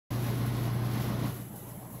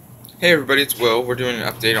Hey everybody, it's Will. We're doing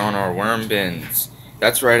an update on our worm bins.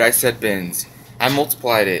 That's right, I said bins. I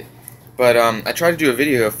multiplied it. But I tried to do a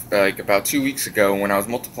video like about 2 weeks ago when I was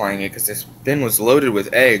multiplying it because this bin was loaded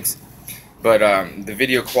with eggs. But the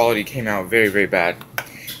video quality came out very, very bad.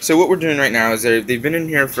 So what we're doing right now is they've been in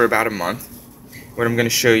here for about a month. What I'm going to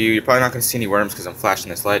show you, you're probably not going to see any worms because I'm flashing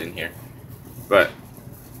this light in here. But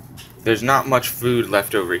there's not much food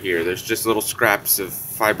left over here. There's just little scraps of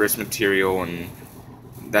fibrous material and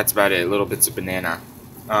that's about it, little bits of banana.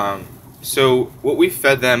 So what we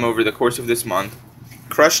fed them over the course of this month,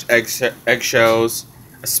 crushed eggshells,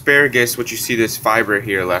 asparagus, which you see this fiber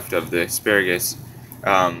here left of the asparagus.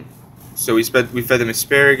 So we fed them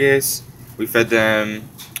asparagus, we fed them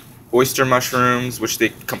oyster mushrooms, which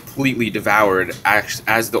they completely devoured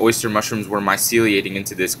as the oyster mushrooms were myceliating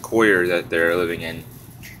into this coir that they're living in.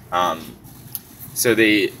 So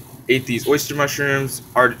they ate these oyster mushrooms,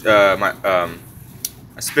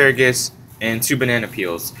 asparagus, and 2 banana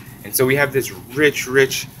peels. And so we have this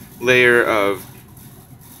rich layer of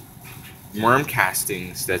worm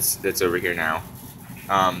castings that's over here now.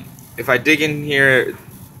 If I dig in here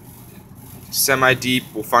semi-deep,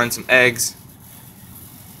 we'll find some eggs,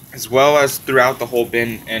 as well as throughout the whole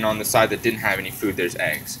bin and on the side that didn't have any food, there's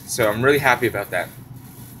eggs. So I'm really happy about that.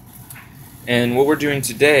 And what we're doing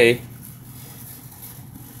today,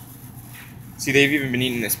 see, they've even been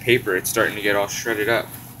eating this paper. It's starting to get all shredded up.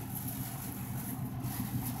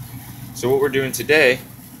 So what we're doing today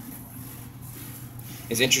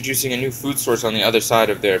is introducing a new food source on the other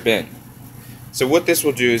side of their bin. So what this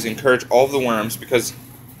will do is encourage all of the worms, because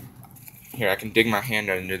here I can dig my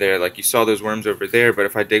hand under there, like you saw those worms over there, but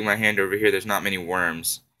if I dig my hand over here, there's not many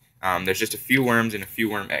worms. There's just a few worms and a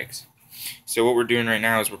few worm eggs. So what we're doing right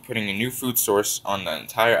now is we're putting a new food source on the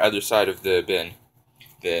entire other side of the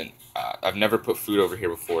bin. I've never put food over here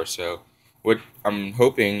before, so what I'm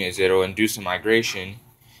hoping is it'll induce a migration,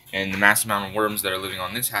 and the mass amount of worms that are living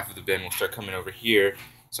on this half of the bin will start coming over here,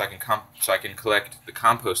 so I can collect the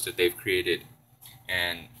compost that they've created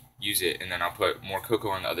and use it, and then I'll put more cocoa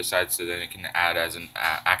on the other side so that it can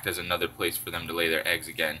act as another place for them to lay their eggs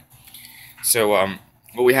again. So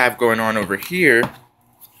what we have going on over here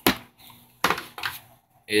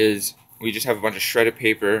is we just have a bunch of shredded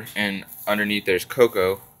paper, and underneath there's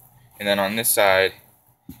cocoa, and then on this side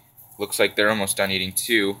looks like they're almost done eating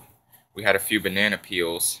too. We had a few banana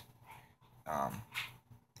peels. You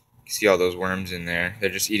see all those worms in there. They're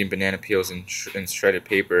just eating banana peels and shredded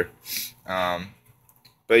paper.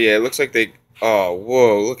 But yeah, it looks like they... Oh,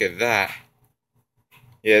 whoa, look at that.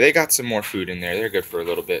 Yeah, they got some more food in there. They're good for a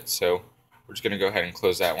little bit, so we're just going to go ahead and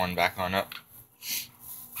close that one back on up.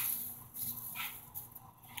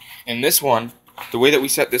 And this one, the way that we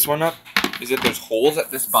set this one up is that there's holes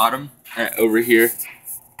at this bottom, over here.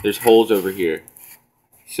 There's holes over here.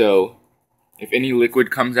 So if any liquid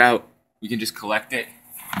comes out, we can just collect it,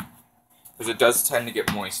 because it does tend to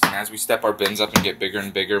get moist, and as we step our bins up and get bigger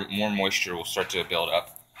and bigger, more moisture will start to build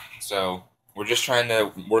up. So we're just trying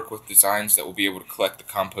to work with designs that will be able to collect the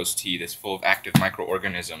compost tea that's full of active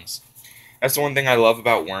microorganisms. That's the one thing I love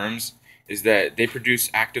about worms, is that they produce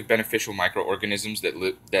active beneficial microorganisms that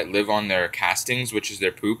live on their castings, which is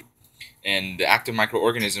their poop. And the active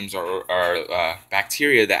microorganisms are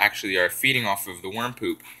bacteria that actually are feeding off of the worm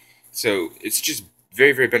poop. So it's just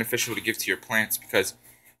very beneficial to give to your plants, because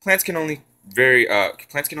plants can only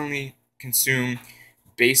consume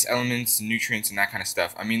base elements, nutrients, and that kind of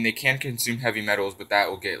stuff. I mean, they can consume heavy metals, but that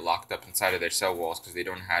will get locked up inside of their cell walls because they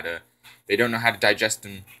don't know how to digest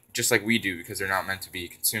them, just like we do, because they're not meant to be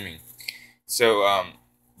consuming. So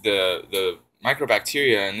the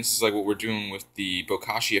microbacteria, and this is like what we're doing with the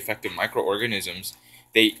Bokashi effective microorganisms,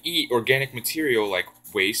 they eat organic material like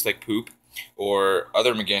waste, like poop, or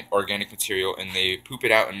other organic material, and they poop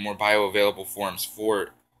it out in more bioavailable forms for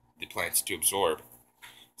the plants to absorb.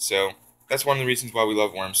 So that's one of the reasons why we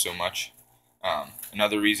love worms so much.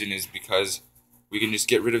 Another reason is because we can just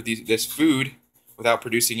get rid of this food without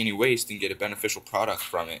producing any waste and get a beneficial product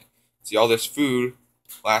from it. See, all this food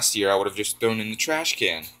last year I would have just thrown in the trash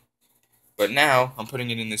can, but now I'm putting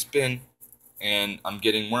it in this bin, and I'm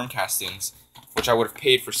getting worm castings, which I would have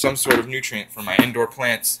paid for some sort of nutrient for my indoor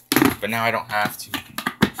plants, but now I don't have to.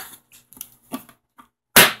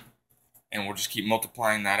 And we'll just keep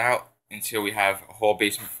multiplying that out until we have a whole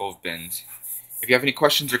basement full of bins. If you have any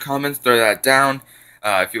questions or comments, throw that down.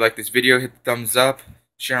 If you like this video, hit the thumbs up,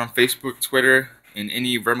 share on Facebook, Twitter, and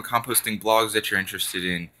any vermicomposting blogs that you're interested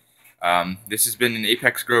in. This has been an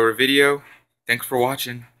Apex Grower video. Thanks for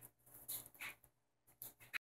watching.